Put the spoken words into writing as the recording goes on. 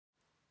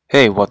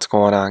Hey, what's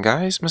going on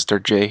guys?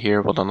 Mr. J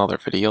here with another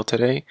video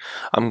today.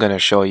 I'm going to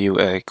show you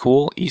a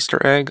cool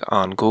Easter egg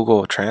on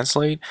Google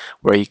Translate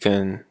where you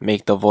can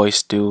make the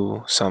voice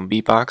do some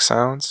beatbox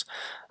sounds.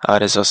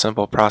 It is a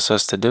simple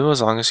process to do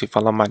as long as you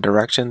follow my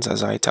directions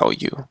as I tell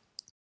you.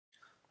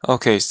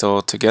 Okay,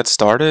 so to get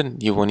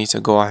started, you will need to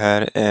go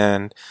ahead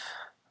and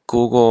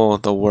Google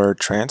the word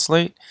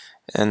translate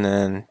and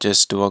then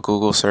just do a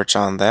Google search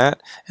on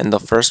that, and the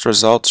first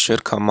result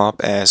should come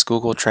up as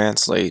Google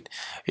Translate.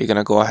 You're going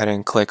to go ahead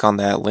and click on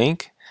that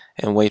link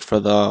and wait for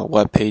the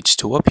web page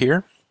to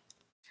appear.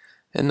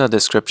 In the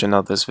description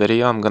of this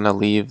video, I'm going to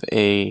leave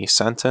a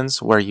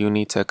sentence where you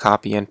need to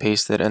copy and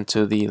paste it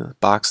into the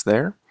box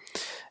there.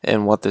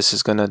 And what this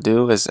is going to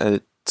do is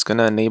it's going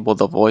to enable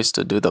the voice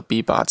to do the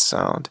beatbox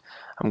sound.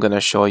 I'm going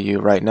to show you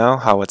right now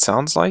how it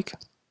sounds like.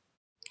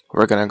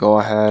 We're going to go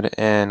ahead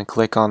and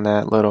click on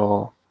that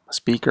little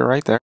speaker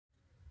right there.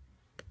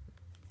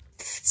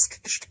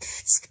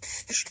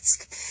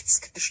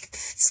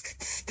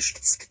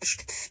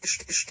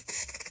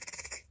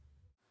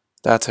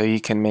 That's how you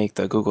can make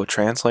the Google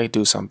Translate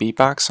do some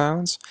beatbox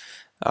sounds.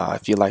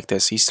 If you like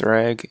this Easter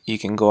egg, you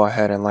can go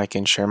ahead and like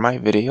and share my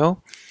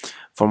video.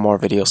 For more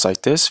videos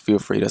like this, feel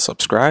free to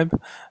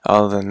subscribe.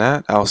 Other than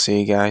that, I'll see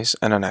you guys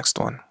in the next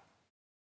one.